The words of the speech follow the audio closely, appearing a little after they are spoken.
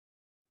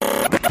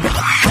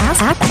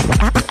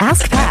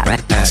AskPat.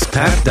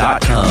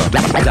 AskPat.com.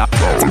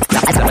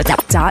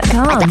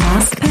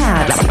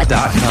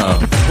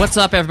 AskPat.com. What's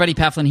up, everybody?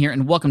 Pat Flynn here,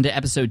 and welcome to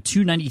episode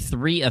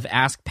 293 of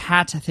Ask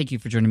Pat. Thank you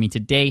for joining me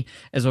today.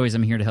 As always,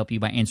 I'm here to help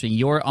you by answering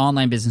your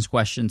online business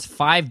questions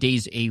 5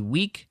 days a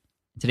week.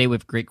 Today we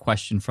have a great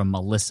question from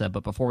Melissa,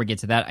 but before we get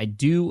to that, I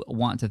do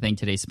want to thank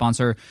today's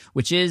sponsor,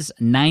 which is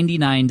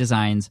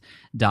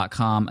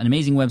 99designs.com, an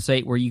amazing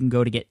website where you can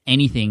go to get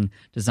anything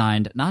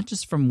designed, not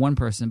just from one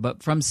person,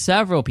 but from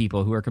several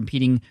people who are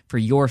competing for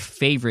your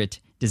favorite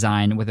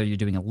design, whether you're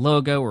doing a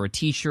logo or a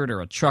t-shirt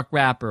or a truck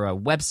wrap or a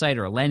website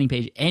or a landing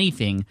page,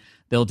 anything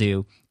they'll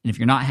do. And if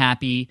you're not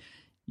happy,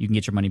 you can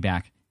get your money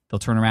back. They'll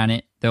turn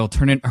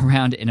it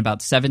around in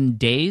about 7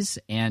 days,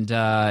 and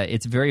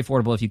it's very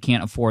affordable if you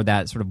can't afford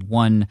that sort of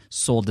one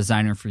sole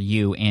designer for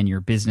you and your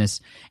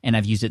business. And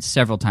I've used it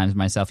several times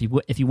myself.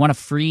 If you want a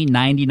free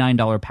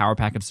 $99 power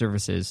pack of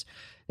services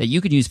that you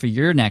can use for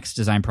your next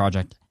design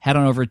project, head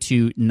on over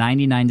to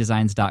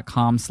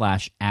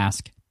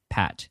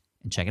 99designs.com/askpat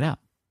and check it out.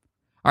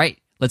 All right,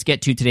 let's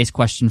get to today's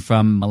question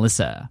from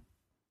Melissa.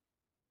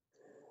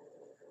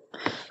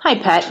 Hi,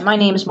 Pat. My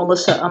name is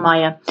Melissa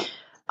Amaya.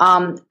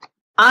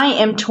 I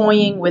am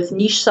toying with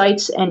niche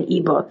sites and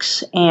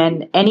ebooks,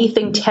 and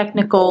anything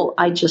technical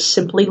I just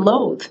simply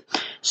loathe.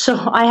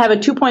 So I have a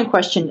 2-point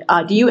question.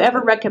 Do you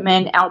ever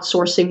recommend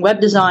outsourcing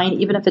web design,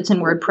 even if it's in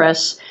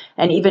WordPress,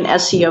 and even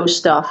SEO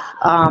stuff,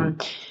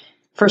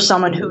 for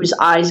someone whose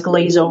eyes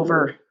glaze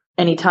over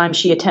anytime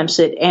she attempts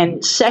it?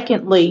 And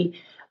secondly,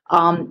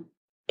 a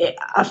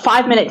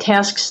 5-minute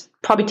task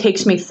probably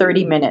takes me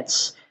 30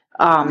 minutes,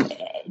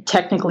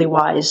 technically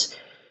wise.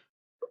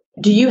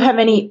 Do you have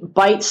any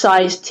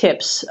bite-sized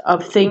tips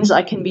of things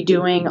I can be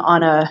doing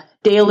on a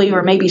daily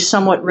or maybe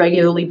somewhat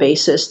regularly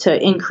basis to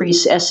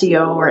increase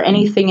SEO or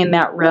anything in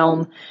that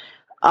realm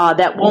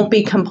that won't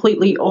be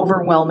completely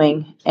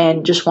overwhelming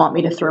and just want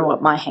me to throw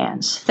up my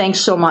hands?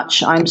 Thanks so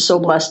much. I'm so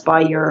blessed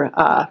by your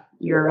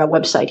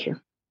website here.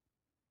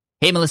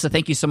 Hey, Melissa,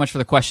 thank you so much for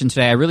the question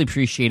today. I really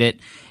appreciate it.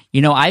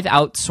 You know, I've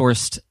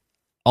outsourced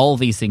all of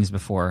these things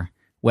before: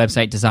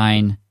 website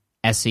design,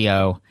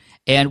 SEO.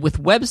 And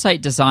with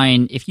website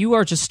design, if you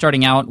are just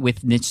starting out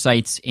with niche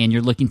sites and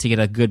you're looking to get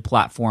a good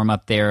platform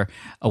up there,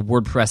 a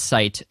WordPress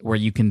site where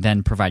you can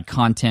then provide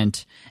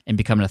content and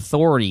become an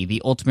authority,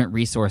 the ultimate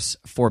resource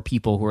for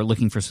people who are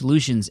looking for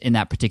solutions in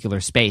that particular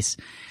space,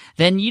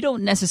 then you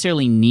don't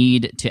necessarily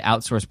need to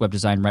outsource web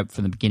design right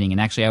from the beginning. And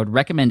actually, I would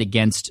recommend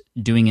against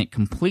doing it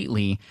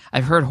completely.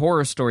 I've heard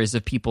horror stories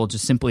of people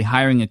just simply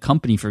hiring a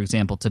company, for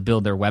example, to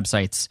build their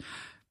websites,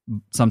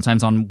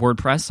 sometimes on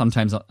WordPress,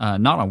 sometimes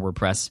not on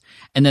WordPress.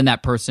 And then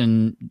that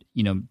person,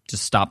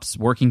 just stops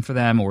working for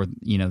them, or,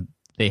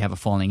 they have a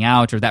falling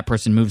out, or that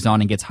person moves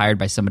on and gets hired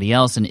by somebody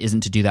else and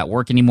isn't to do that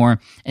work anymore.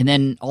 And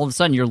then all of a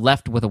sudden you're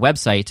left with a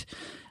website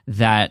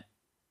that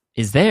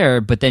is there,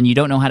 but then you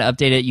don't know how to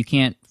update it.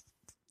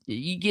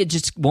 It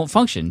just won't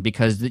function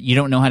because you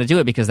don't know how to do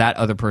it because that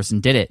other person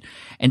did it.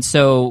 And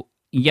so,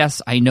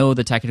 yes, I know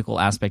the technical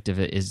aspect of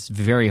it is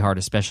very hard,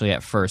 especially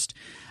at first.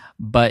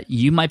 But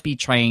you might be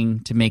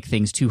trying to make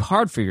things too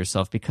hard for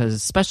yourself because,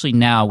 especially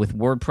now with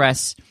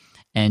WordPress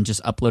and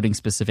just uploading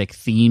specific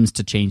themes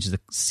to change the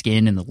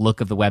skin and the look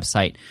of the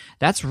website,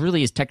 that's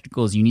really as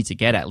technical as you need to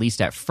get, at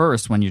least at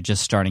first when you're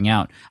just starting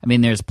out. I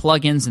mean, there's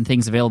plugins and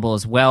things available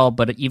as well,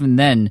 but even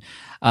then,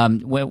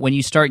 when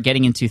you start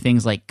getting into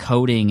things like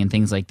coding and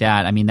things like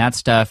that, I mean, that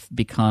stuff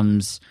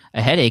becomes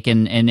a headache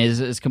and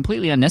is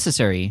completely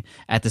unnecessary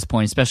at this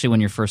point, especially when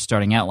you're first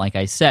starting out, like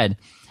I said.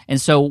 And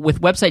so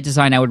with website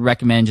design, I would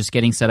recommend just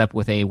getting set up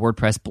with a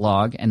WordPress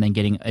blog and then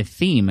getting a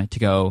theme to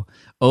go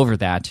over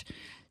that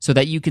so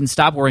that you can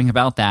stop worrying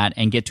about that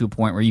and get to a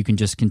point where you can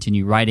just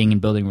continue writing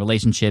and building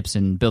relationships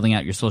and building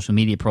out your social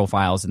media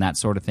profiles and that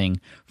sort of thing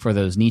for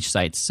those niche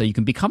sites. So you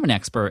can become an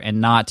expert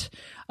and not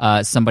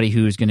somebody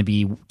who's going to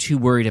be too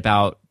worried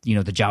about,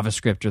 the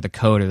JavaScript or the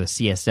code or the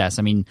CSS.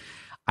 I mean,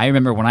 I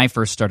remember when I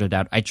first started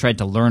out, I tried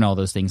to learn all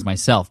those things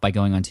myself by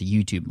going onto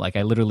YouTube. Like,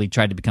 I literally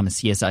tried to become a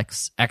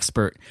CSS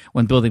expert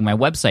when building my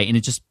website, and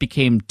it just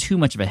became too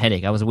much of a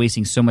headache. I was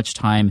wasting so much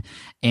time,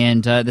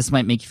 and this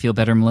might make you feel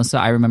better, Melissa.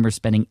 I remember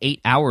spending 8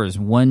 hours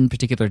one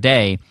particular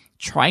day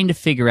trying to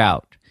figure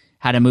out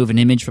how to move an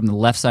image from the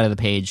left side of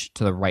the page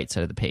to the right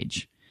side of the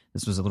page.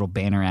 This was a little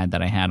banner ad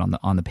that I had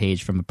on the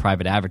page from a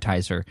private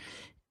advertiser,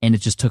 and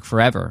it just took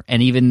forever.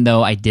 And even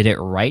though I did it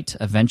right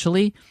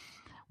eventually,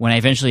 when I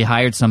eventually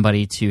hired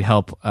somebody to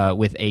help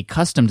with a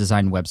custom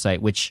design website,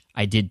 which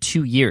I did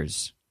 2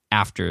 years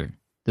after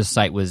the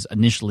site was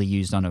initially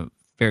used on a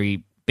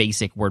very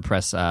basic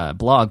WordPress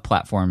blog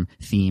platform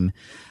theme,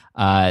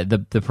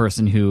 the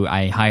person who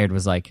I hired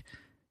was like,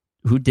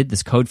 "Who did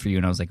this code for you?"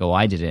 And I was like, "Oh,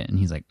 I did it." And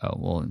he's like, "Oh,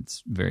 well,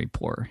 it's very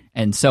poor."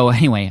 And so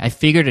anyway, I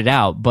figured it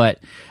out, but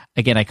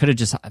again, I could have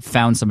just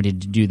found somebody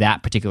to do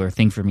that particular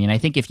thing for me. And I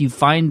think if you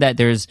find that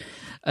there's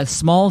a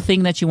small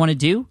thing that you want to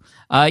do,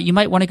 you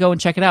might want to go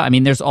and check it out. I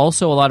mean, there's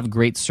also a lot of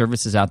great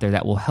services out there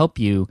that will help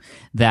you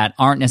that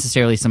aren't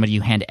necessarily somebody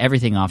you hand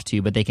everything off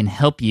to, but they can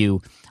help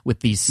you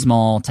with these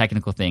small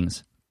technical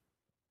things.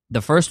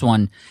 The first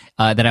one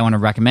that I want to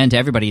recommend to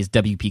everybody is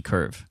WP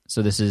Curve.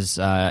 So this is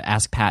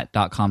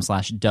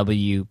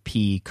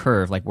askpat.com/WP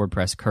Curve, like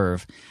WordPress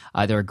Curve.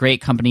 They're a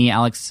great company.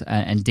 Alex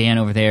and Dan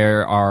over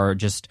there are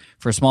just,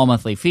 for a small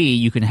monthly fee,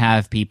 you can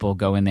have people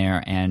go in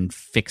there and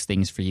fix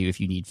things for you if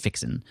you need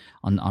fixing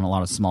on a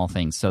lot of small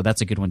things. So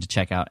that's a good one to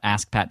check out,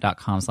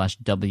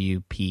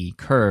 askpat.com/WP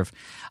Curve.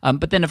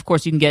 But then, of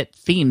course, you can get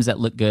themes that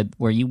look good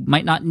where you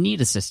might not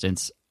need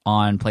assistance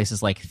on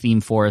places like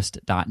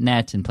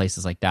themeforest.net and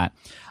places like that,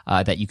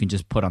 that you can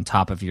just put on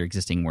top of your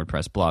existing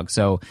WordPress blog.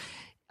 So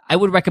I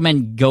would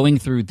recommend going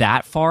through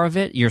that far of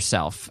it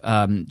yourself,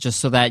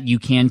 just so that you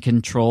can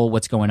control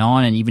what's going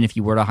on. And even if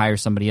you were to hire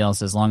somebody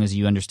else, as long as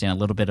you understand a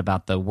little bit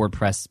about the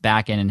WordPress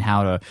backend and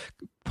how to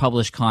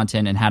publish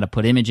content and how to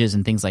put images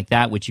and things like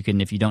that, which you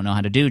can, if you don't know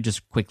how to do,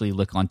 just quickly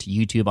look onto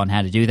YouTube on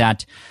how to do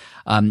that.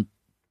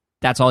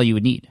 That's all you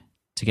would need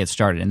to get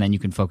started. And then you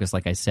can focus,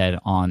 like I said,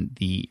 on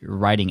the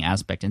writing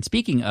aspect. And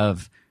speaking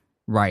of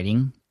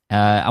writing,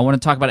 I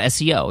want to talk about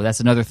SEO. That's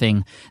another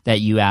thing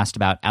that you asked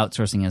about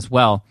outsourcing as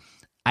well.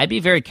 I'd be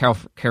very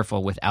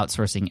careful with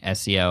outsourcing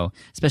SEO,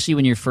 especially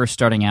when you're first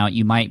starting out.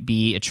 You might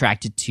be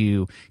attracted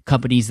to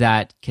companies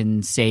that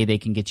can say they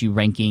can get you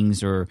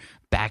rankings or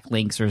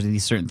backlinks or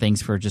these certain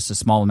things for just a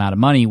small amount of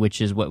money, which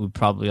is what we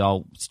probably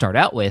all start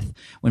out with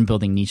when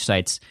building niche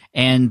sites.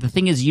 And the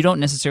thing is, you don't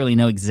necessarily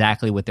know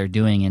exactly what they're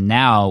doing. And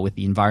now with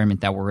the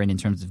environment that we're in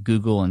terms of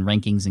Google and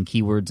rankings and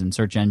keywords and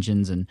search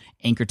engines and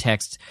anchor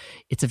text,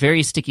 it's a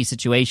very sticky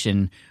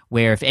situation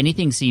where if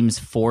anything seems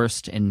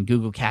forced and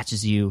Google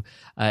catches you,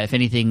 if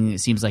anything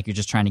seems like you're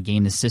just trying to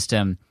game the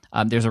system,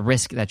 there's a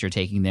risk that you're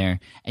taking there.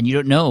 And you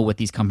don't know what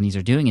these companies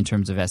are doing in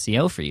terms of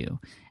SEO for you.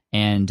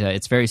 And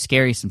it's very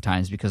scary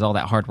sometimes because all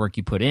that hard work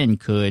you put in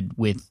could,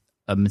 with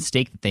a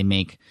mistake that they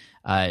make,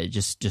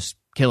 just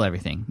kill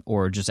everything,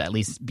 or just at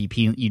least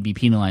you'd be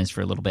penalized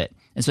for a little bit.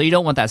 And so you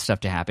don't want that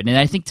stuff to happen. And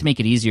I think to make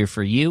it easier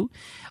for you,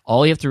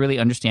 all you have to really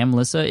understand,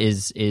 Melissa,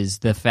 is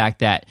the fact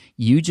that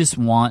you just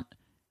want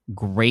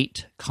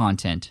great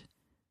content,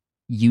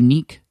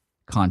 unique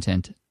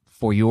content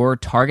for your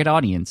target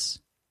audience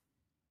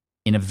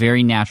in a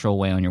very natural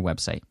way on your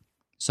website.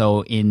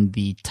 So in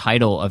the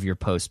title of your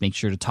post, make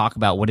sure to talk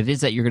about what it is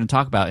that you're going to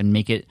talk about and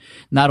make it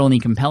not only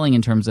compelling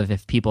in terms of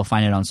if people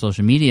find it on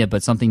social media,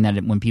 but something that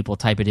when people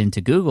type it into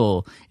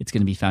Google, it's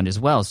going to be found as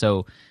well.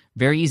 So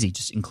very easy.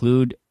 Just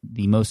include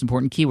the most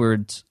important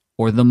keywords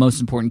or the most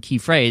important key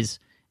phrase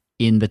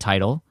in the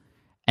title,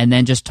 and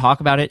then just talk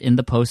about it in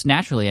the post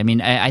naturally. I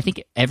mean, I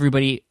think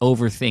everybody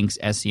overthinks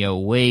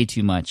SEO way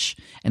too much.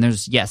 And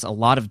there's, yes, a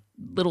lot of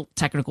little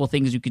technical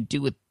things you could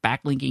do with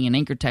backlinking and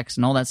anchor text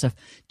and all that stuff.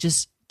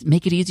 Just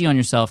make it easy on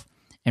yourself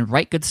and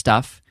write good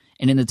stuff.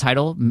 And in the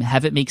title,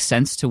 have it make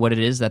sense to what it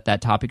is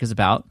that topic is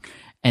about.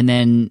 And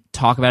then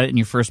talk about it in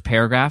your first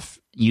paragraph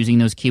using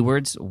those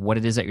keywords, what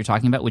it is that you're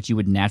talking about, which you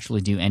would naturally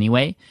do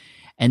anyway.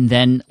 And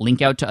then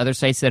link out to other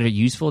sites that are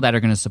useful, that are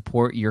going to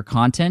support your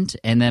content.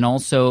 And then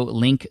also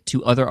link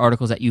to other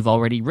articles that you've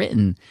already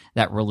written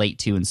that relate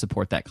to and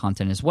support that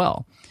content as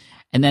well.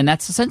 And then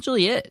that's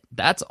essentially it.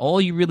 That's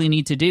all you really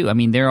need to do. I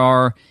mean, there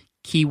are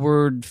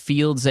keyword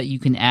fields that you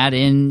can add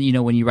in,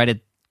 when you write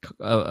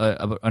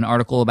an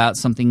article about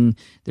something.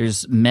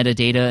 There's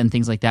metadata and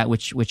things like that,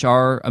 which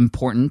are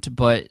important,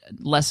 but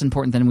less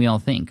important than we all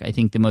think. I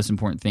think the most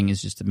important thing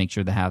is just to make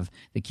sure to have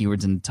the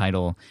keywords in the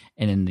title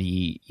and in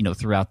the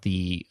throughout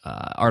the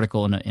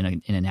article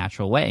in a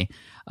natural way.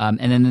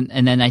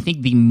 And then I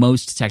think the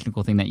most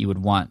technical thing that you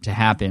would want to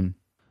happen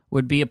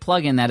would be a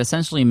plugin that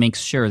essentially makes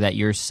sure that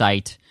your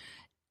site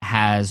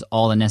has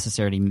all the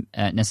necessary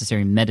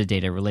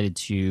metadata related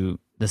to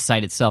the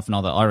site itself and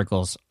all the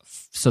articles,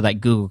 so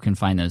that Google can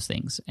find those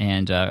things.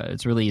 And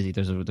it's really easy.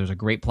 There's a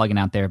great plugin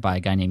out there by a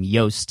guy named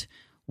Yoast,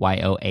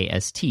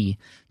 Yoast.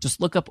 Just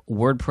look up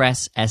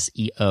WordPress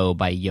SEO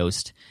by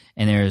Yoast,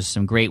 and there's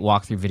some great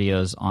walkthrough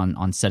videos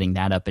on setting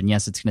that up. And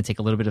yes, it's going to take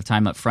a little bit of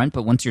time up front,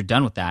 but once you're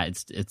done with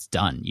that, it's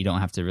done. You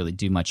don't have to really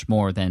do much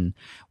more than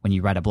when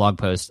you write a blog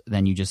post.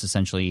 Then you just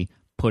essentially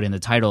put in the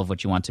title of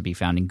what you want to be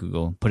found in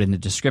Google, put in the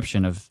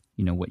description of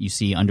what you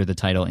see under the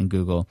title in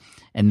Google,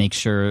 and make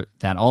sure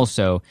that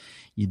also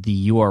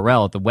the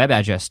URL, the web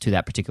address to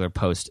that particular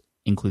post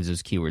includes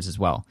those keywords as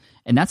well.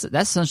 And that's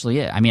essentially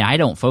it. I mean, I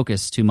don't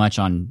focus too much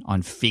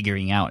on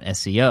figuring out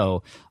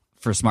SEO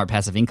for Smart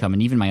Passive Income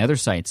and even my other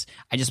sites.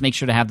 I just make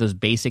sure to have those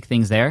basic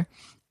things there.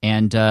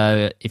 And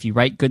if you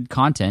write good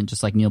content,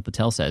 just like Neil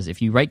Patel says,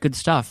 if you write good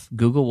stuff,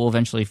 Google will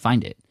eventually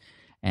find it.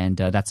 And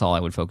that's all I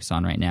would focus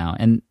on right now.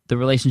 And the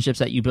relationships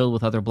that you build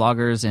with other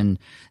bloggers and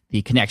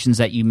the connections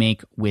that you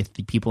make with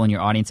the people in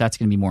your audience, that's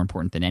going to be more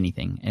important than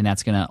anything. And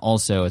that's going to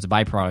also, as a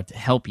byproduct,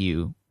 help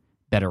you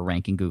better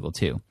rank in Google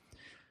too.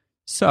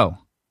 So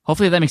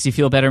hopefully that makes you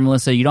feel better,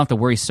 Melissa. You don't have to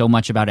worry so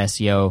much about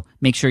SEO.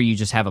 Make sure you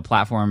just have a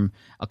platform,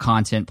 a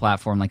content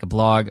platform like a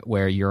blog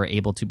where you're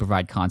able to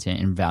provide content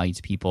and value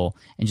to people,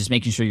 and just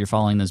making sure you're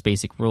following those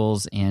basic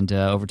rules. And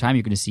over time,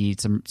 you're going to see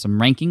some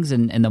rankings.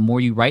 And the more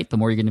you write, the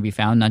more you're going to be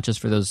found, not just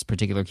for those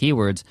particular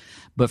keywords,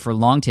 but for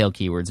long tail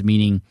keywords,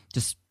 meaning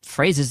just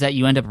phrases that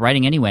you end up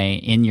writing anyway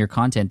in your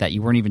content that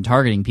you weren't even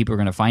targeting, people are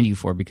going to find you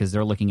for because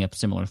they're looking up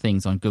similar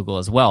things on Google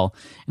as well.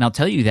 And I'll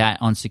tell you that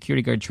on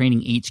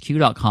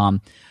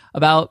securityguardtraininghq.com,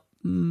 about,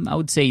 I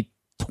would say,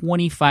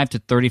 25 to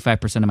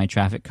 35% of my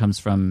traffic comes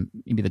from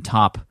maybe the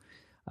top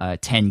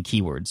 10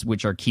 keywords,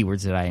 which are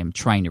keywords that I am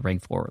trying to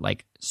rank for,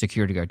 like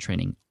security guard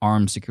training,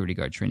 armed security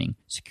guard training,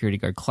 security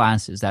guard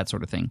classes, that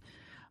sort of thing.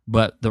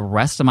 But the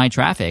rest of my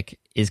traffic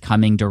is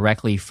coming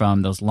directly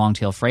from those long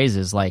tail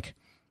phrases like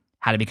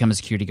how to become a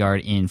security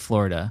guard in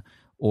Florida,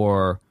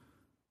 or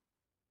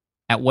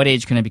at what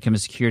age can I become a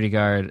security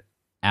guard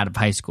out of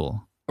high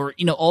school, or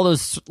all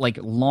those like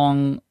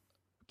long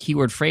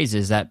keyword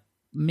phrases that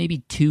maybe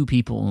 2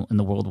 people in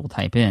the world will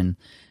type in,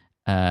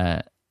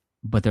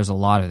 but there's a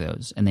lot of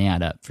those and they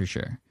add up for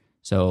sure.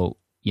 So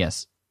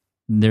yes,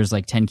 there's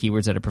like 10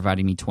 keywords that are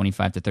providing me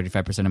 25 to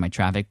 35% of my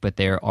traffic, but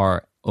there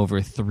are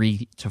over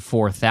 3,000 to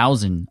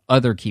 4,000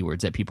 other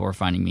keywords that people are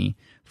finding me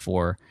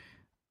for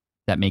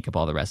that make up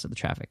all the rest of the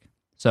traffic.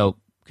 So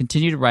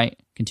continue to write,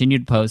 continue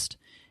to post,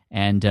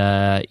 and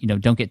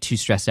don't get too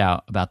stressed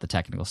out about the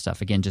technical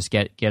stuff. Again, just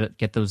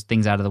get those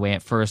things out of the way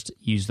at first.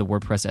 Use the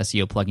WordPress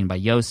SEO plugin by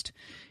Yoast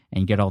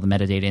and get all the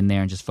metadata in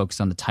there, and just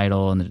focus on the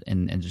title and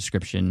the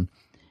description,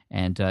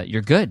 and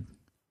you're good.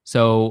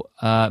 So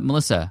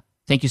Melissa,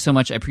 thank you so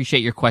much. I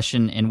appreciate your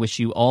question and wish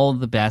you all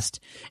the best.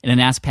 And an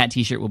Ask Pat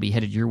t-shirt will be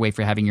headed your way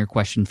for having your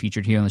question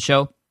featured here on the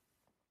show.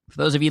 For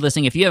those of you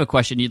listening, if you have a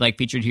question you'd like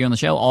featured here on the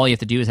show, all you have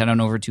to do is head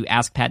on over to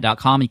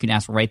askpat.com. You can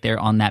ask right there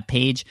on that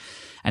page.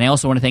 And I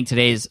also want to thank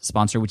today's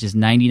sponsor, which is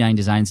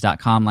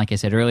 99designs.com. Like I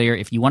said earlier,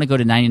 if you want to go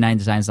to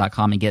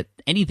 99designs.com and get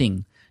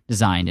anything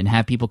designed and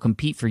have people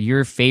compete for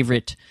your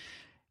favorite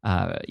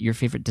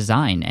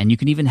design, and you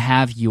can even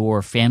have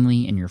your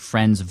family and your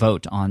friends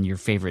vote on your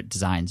favorite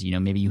designs.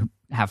 Maybe you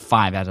have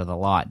 5 out of the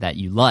lot that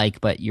you like,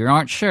 but you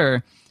aren't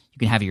sure. You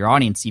can have your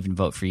audience even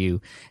vote for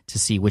you to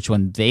see which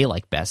one they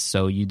like best.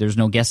 So there's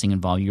no guessing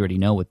involved. You already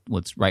know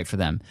what's right for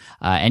them,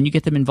 and you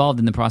get them involved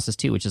in the process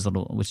too, which is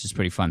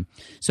pretty fun.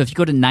 So if you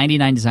go to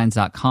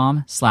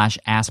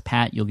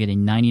 99designs.com/askpat, you'll get a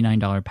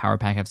 $99 power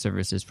pack of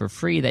services for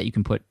free that you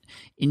can put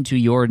into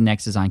your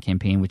next design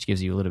campaign, which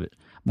gives you a little bit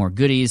more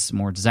goodies,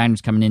 more designers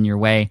coming in your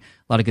way,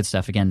 a lot of good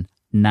stuff. Again,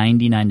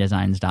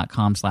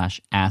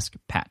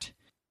 99designs.com/askpat.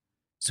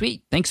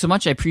 Sweet. Thanks so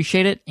much. I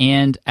appreciate it.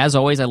 And as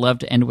always, I love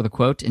to end with a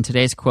quote. And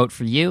today's quote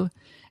for you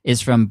is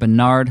from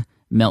Bernard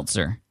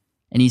Meltzer.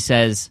 And he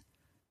says,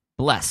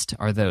 "Blessed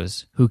are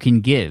those who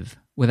can give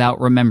without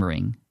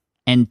remembering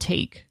and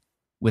take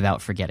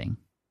without forgetting."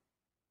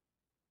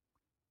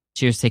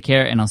 Cheers, take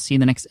care, and I'll see you in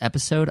the next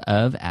episode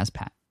of As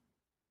Pat.